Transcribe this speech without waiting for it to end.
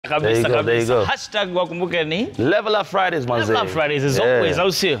kabisa. There you go. Hashtag wakumbuke ni Level Up Fridays, manze. Level Up Fridays is always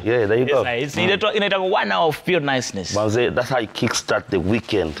out here. Yeah, there you go. It's inaitwa 1 hour of pure niceness. Manze, that's how you kickstart the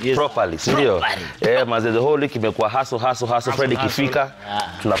weekend properly. Sindio? Manze, the whole week imekuwa hustle. Friday kifika,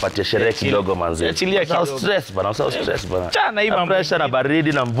 tunapatia sherehe kidogo manze. Achilia kidogo. Stress bana, stress bana. Chana hii mambo. Pressure na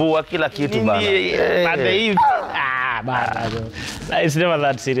baridi na mvua kila kitu bana. Pande hii. Bana. It's never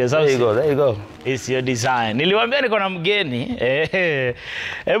that serious. There you go. It's your design. Niliwaambia niko na mgeni.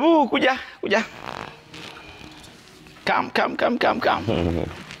 Hebu kuja. Come.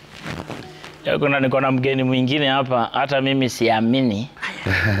 Niko na mgeni mwingine hapa, hata mimi siamini.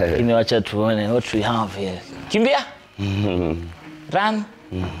 Lakini wacha tuone what we have here. Kimbia. Run.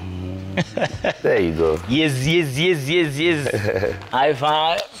 There you go. Yes. High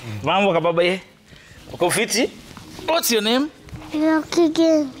five. Mambo kababa ye. Uko fiti? What's your name? Rio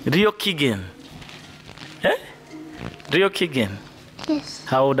Kigen. Rio Kigen. Rio Kigen. Yes.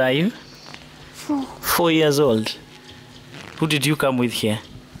 How old are you? 4. 4 years old. Who did you come with here?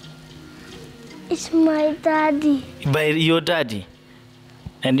 It's my daddy. By your daddy.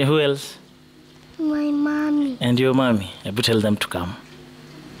 And who else? My mommy. And your mommy. I will tell them to come.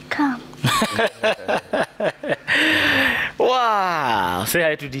 Come. Wow. Say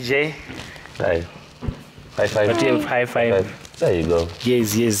hi to DJ. Hi. High five. High five. There you go.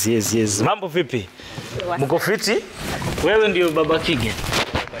 Yes. Mambo vipi? Mko fiti? Wewe ndio baba Kigen.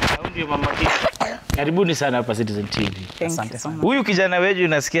 Wewe ndio mama Kigen. Karibuni sana hapa Citizen TV. Asante sana. Huyu kijana wetu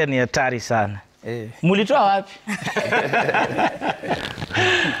unasikia ni hatari sana. Mulitoa wapi?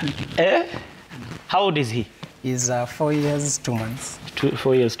 How old is he? He's 4 years, 2 months.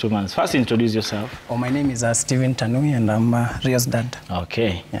 4 years, 2 months. First introduce yourself. Oh, my name is Steven Tanui and I'm Rio's dad.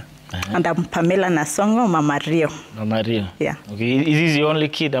 Okay. Yeah. And I'm Pamela Nasongo, Mama Rio. Mama Rio. Yeah. Okay. Is he the only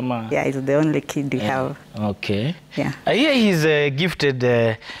kid, Ama? Yeah, he's the only kid we have. Okay. Yeah. I hear he's gifted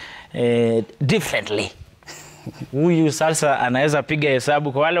differently. Huyu sasa anaweza piga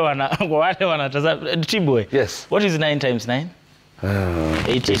hesabu kwa wale wanatazama Tibwe. Yes. What is 9 times 9?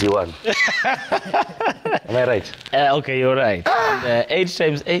 81. Am I right? Okay, you're right. 8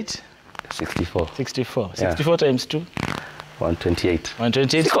 times 8? 64. 64. Yeah. 64 times 2? 128.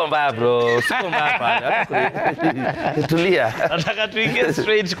 128. Siko mbaya bro. Siko mbaya pale. Tulia. Nataka tuingie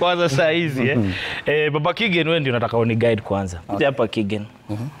straight kwanza saa hizi Baba Kigen, wewe ndio nataka uni guide kwanza. Hapa Kigen.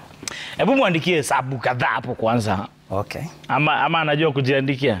 Hebu muandikie hesabu kadhaa hapo kwanza. Okay. Ama anajua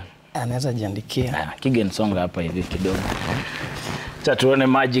kujiandikia? Anaweza jiandikia. Kigen, songa hapa hivi kidogo. Acha tuone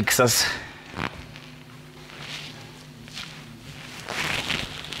magic sasa.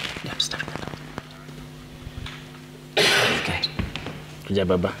 Okay. Kuja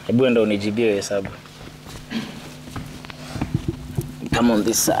baba. Hebu enda unijibie hesabu. Come on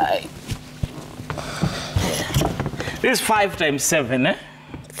this side. This is 5 times 7,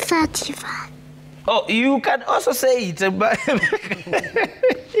 35. Oh, you can also say it.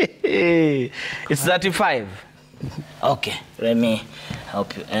 It's 35. Okay, let me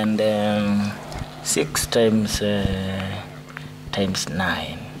help you. And 6 times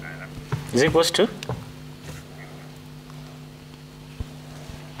 9. Is it equals to?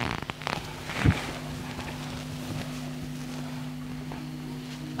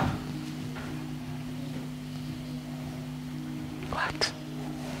 What?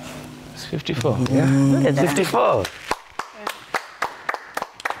 It's 54. Yeah. 54.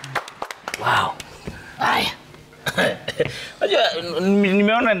 Wow. Haya. Unajua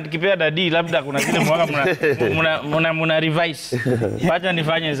nimeona nikipea dadi labda kuna zile mwaka mna revise. Wacha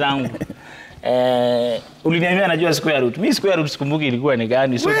nifanye zangu. Uliniambia najua square root. Mimi square root sikumbuki ilikuwa ni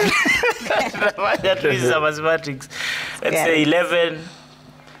gani. So tunafanya tu hizo mathematics. Let's say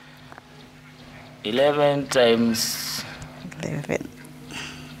 11 times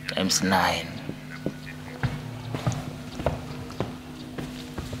 9.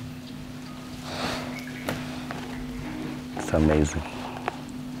 It's amazing.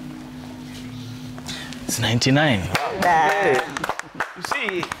 It's 99. Hey. You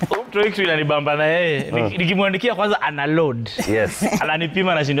see, mtu inanibamba na yeye. Nikimwandikia kwanza ana load. Yes.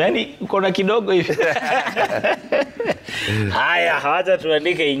 Ananipima na shindo. Yaani uko na kidogo hivi. Haya, hawacha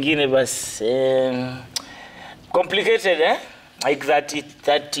tuandike ingine basi. Complicated, like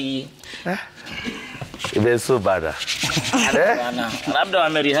 30. It's so bad. Labda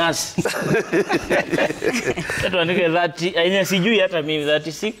wamerihasi. Tuandike 30. Aina sijui hata mimi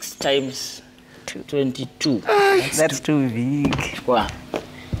 36 times 22. That's too big. Kwa.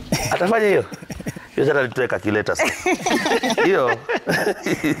 Atafanya hiyo. Hiyo sasa nitoe calculator sasa. Hiyo.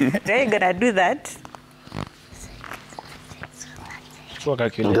 Are you gonna do that? Kwa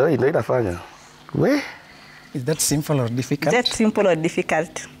calculator. Ndio inafanya. We? Is that simple or difficult? Is that simple or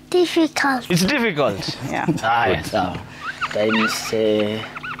difficult? Difficult. It's difficult. Yeah. Haya, sawa. Times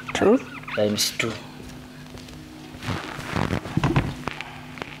 2. times 2.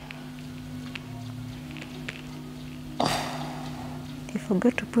 You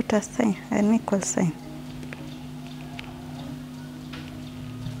forgot to put a sign, an equal sign.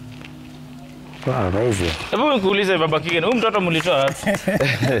 Wow, amazing. Hebu nikuulize Baba Kigen, huyu mtoto mlitoa wapi?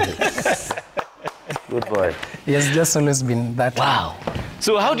 Good boy. He has just always been that. Wow.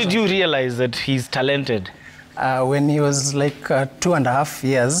 So how did you realize that he's talented? When he was like 2.5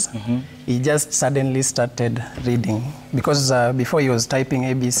 years, he just suddenly started reading. Because before he was typing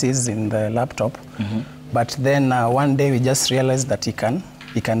ABCs in the laptop. But then one day we just realized that he can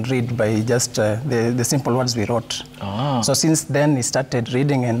read by just the simple words we wrote. Oh. So since then he started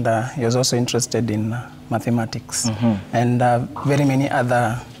reading, and he was also interested in mathematics and very many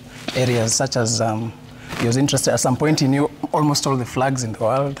other areas, such as he was interested. At some point he knew almost all the flags in the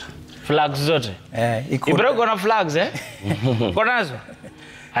world. Flags zote? He could, Ibra uko na flags eh? Uko nazo?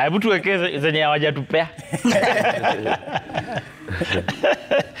 Hebu tuwekeze zenye hawajatupea.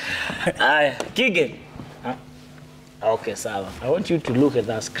 Aya, Kigen. Okay, sawa. I want you to look at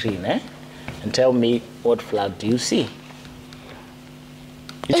that screen, and tell me what flag do you see?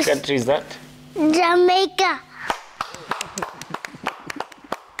 Which country is that? Jamaica.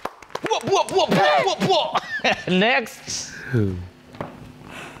 Next.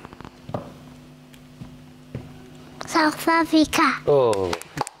 South Africa. Oh.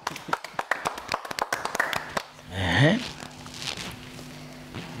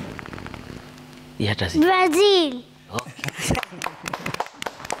 Brazil.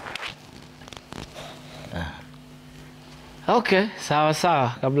 Okay, sawa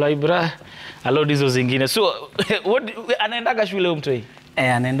sawa. Kabla Ibra alo hizo zingine. So anaendaga shule umtoi?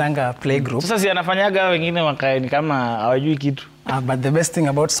 anaendanga playgroup. Sasa si anafanyaga wengine wakaeni kama hawajui kitu. But the best thing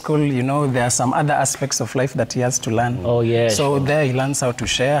about school, you know, there are some other aspects of life that he has to learn. Oh, yeah. So there he learns how to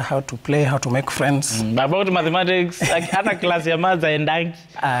share, how to play, how to make friends. About mathematics, like hata class ya maths aendangi.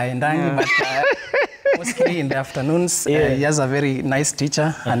 But mostly in the afternoons, he has a very nice teacher.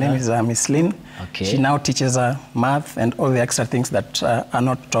 Her name is Miss Lynn. Okay. She now teaches math and all the extra things that are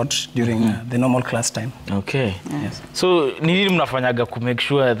not taught during the normal class time. Okay. Yes. So nini mnafanyaga ku make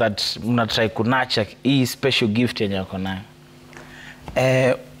sure that mna try ku nurture hii special gift yenye yako nayo?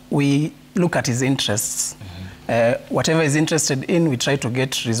 We look at his interests. Whatever he's interested in, we try to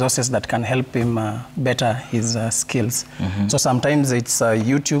get resources that can help him better his skills. So sometimes it's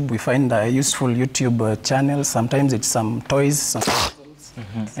YouTube. We find a useful YouTube channel. Sometimes it's some toys, some puzzles,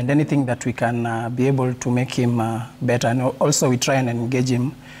 and anything that we can be able to make him better. And also we try and engage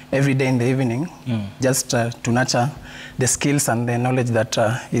him every day in the evening, just to nurture the skills and the knowledge that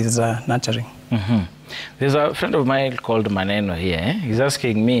he's nurturing. There's a friend of mine called Maneno here. He's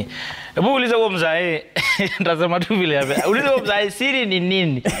asking me, "Ebu uliza huo mzae, ndasema tu vile hapa. Uliza huo mzae siri ni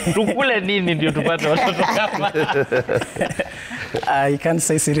nini? Tukule nini ndio tupate watoto kama?" I can't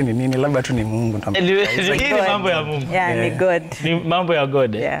say siri ni nini, labda tu ni Mungu. Ni mambo ya Mungu. Yeah, ni God. Ni mambo ya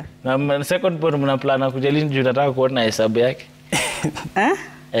God. Yeah. Na second born mna plan kujalini juu nataka kuona hesabu yake.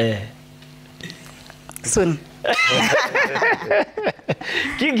 Soon.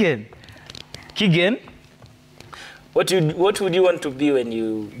 Kigen, what would you want to be when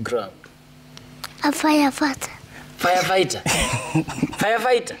you grow up? A firefighter. Firefighter.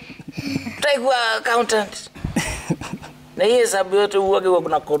 Firefighter. Try kuwa accountant. Na hiyo hesabu yote uwage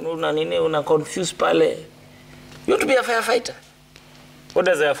kuna nini una confuse pale. You want to be a firefighter? What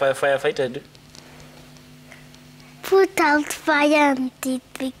does a firefighter do? Put out fire and it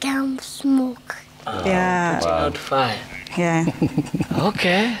becomes smoke. Yeah. Putting out fire. Yeah.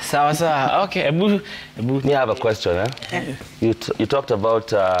 Okay, sawa. Okay, Ebu. Me, I have a question. You talked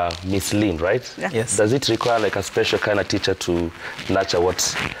about Miss Lynn, right? Yeah. Yes. Does it require like a special kind of teacher to nurture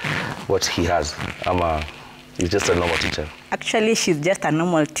what he has? He's just a normal teacher. Actually, she's just a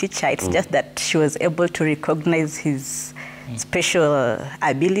normal teacher. It's just that she was able to recognize his special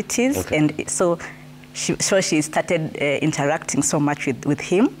abilities, Okay. and so she started interacting so much with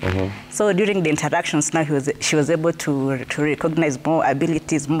him. So during the interactions, now she was able to recognize more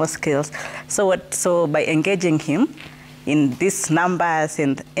abilities, more skills. So by engaging him in these numbers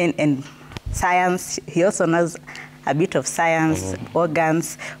and science, he also knows a bit of science,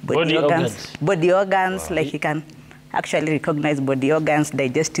 organs, body organs. Wow. Like he can actually recognize body organs,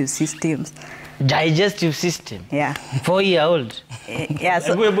 digestive systems. Digestive system? Yeah. 4-year-old? Yeah.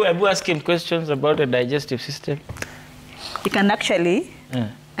 So Ebu ask him questions about the digestive system. He can actually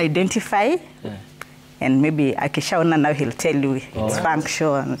identify, and maybe akishaona now he'll tell you its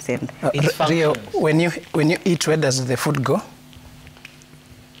functions and Rio, when you eat, where does the food go?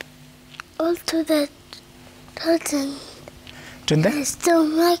 all to the totem. To the The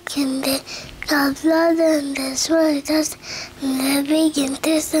stomach and the blood and the small intestine and the big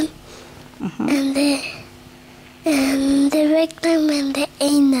intestine and the rectum and the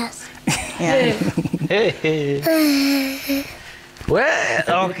anus. Yeah.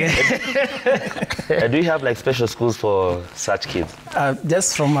 Well, okay. Do you have like special schools for such kids?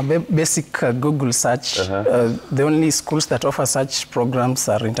 Just from a basic Google search, the only schools that offer such programs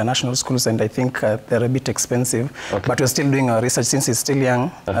are international schools, and I think they're a bit expensive. Okay. But we're still doing our research since he's still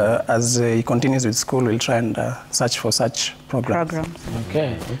young. As he continues with school, we'll try and search for such programs.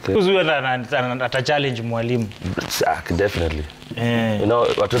 Okay. Who's a challenge mwalimu? Definitely. You know,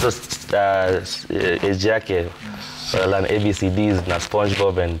 watoto age yake learn ABCDs na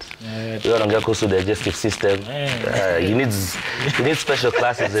SpongeBob and you wanaongea kuhusu digestive system. He needs special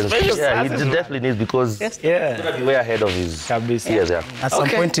classes and he definitely needs because way ahead of his years. Yeah. At some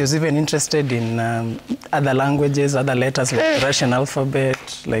point, he was even interested in other languages, other letters like Russian alphabet,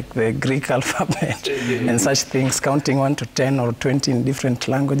 like the Greek alphabet, and such things, counting 1 to 10 or 20 in different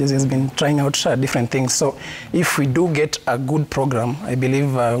languages. He's been trying out different things. So if we do get a good program, I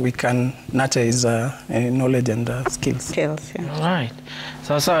believe we can nurture his knowledge and skills. Yeah. All right.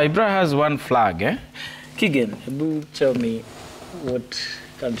 So Ibra has one flag, eh? Kigen, you tell me what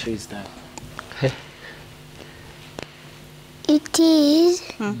country is that? It is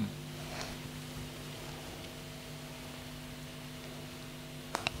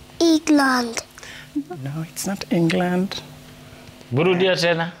England. No, it's not England. Burudia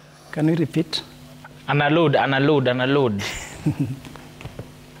tena. Can you repeat? Analode.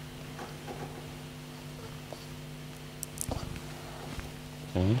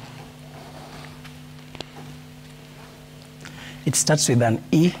 It starts with an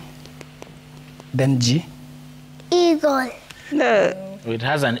E, then G. Eagle. No, It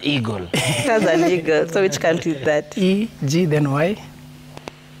has an eagle. it has an eagle. So which country is that? E, G, then Y.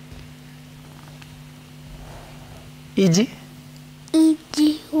 E-G,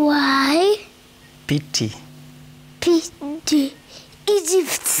 E-G-Y. P-T. P-G.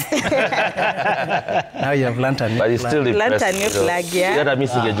 Egypt. Now you have learned a new But it's still Learned a impressive. new you know. flag, yeah. Hata mimi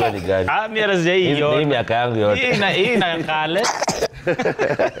singejua ni gani. Mimi hata sijaiona. Hii miaka yangu yote. Hii na kale.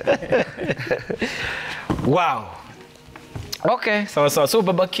 Wow. Okay, so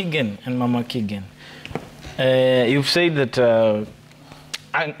Baba Kigen and Mama Kigen. You've said that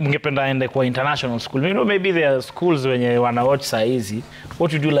mngependa aende kwa international school. You know, maybe there are schools wenye wana watch saa hizi.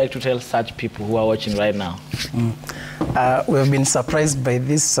 What would you like to tell such people who are watching right now? We have been surprised by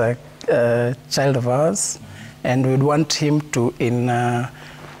this child of ours, and we'd want him to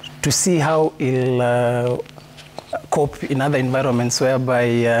see how he'll cope in other environments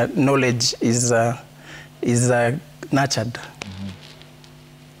whereby knowledge is nurtured.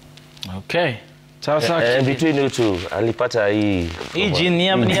 Okay. Sawa. And between you two, alipata hii. Hii jini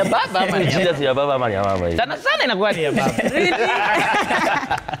ya baba ama ni ya Jina si ya baba ama ni ya mama hii. sana inakuwa ni ya baba.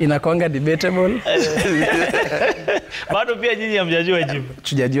 Inakuanga debatable. Bado pia nyinyi hamjajua jibu.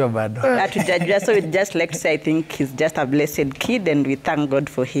 Tujajua bado. Hatujajua, so we'd just like to say I think he's just a blessed kid and we thank God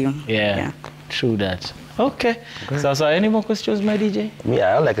for him. Yeah. True that. Okay. So any more questions, my DJ?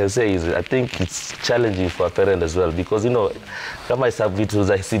 Yeah, all I can say is I think it's challenging for a parent as well because, you know, kama hesabu vitu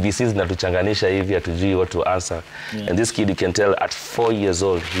za CBCs zinatuchanganisha hivi hatujui what to answer. Yeah. And this kid, you can tell at 4 years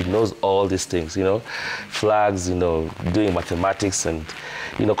old, he knows all these things, you know, flags, you know, doing mathematics and,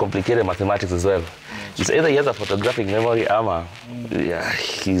 you know, complicated mathematics as well. It's either he has a photographic memory ama, yeah,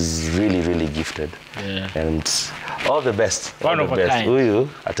 he's really, really gifted. Yeah. And all the best. One all of the a best. kind. Huyu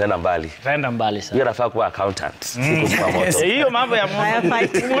ataenda mbali. Ataenda mbali sana. Yeye anafaa kuwa accountant. Siku kwa moto. Hiyo mambo ya moto.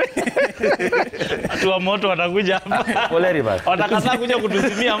 Watu wa moto watakuja hapa. Poleni basi. Watakataa kuja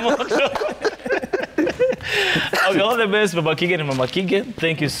kutuzimia moto. Okay, all the best, Baba Kigen and Mama Kigen.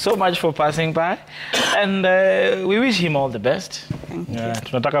 Thank you so much for passing by. And we wish him all the best.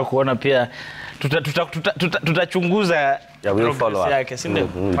 Tunataka kuona pia tutachunguza follow up. yake, si ndio?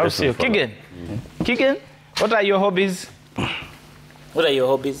 How sio? Kigen. Kigen, what are your hobbies? What are your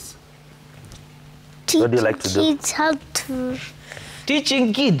hobbies? What do you like to do? Kids how to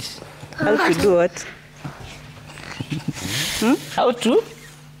Teaching kids. How to do what? How to?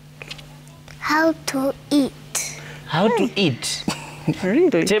 how to eat. How to eat.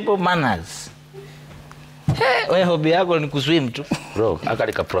 Really? Table manners. Wewe hobby yako ni kuswim tu. Bro, aka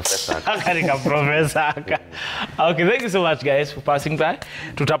nika professor. Akanika professor. Okay, thank you so much guys for passing by.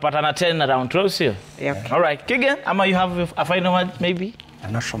 Tutapatana tena around 12 sio? Yep. All right, Kigen, ama you have a final word maybe?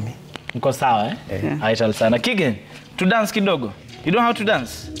 Not from me. Mko sawa eh? Aital sana. Kigen, to dance kidogo. You know how to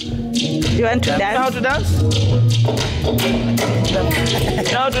dance? Do you want to You know how dance? to dance?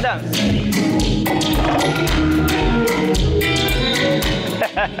 You know how to dance?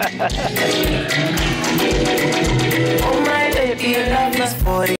 Yeah.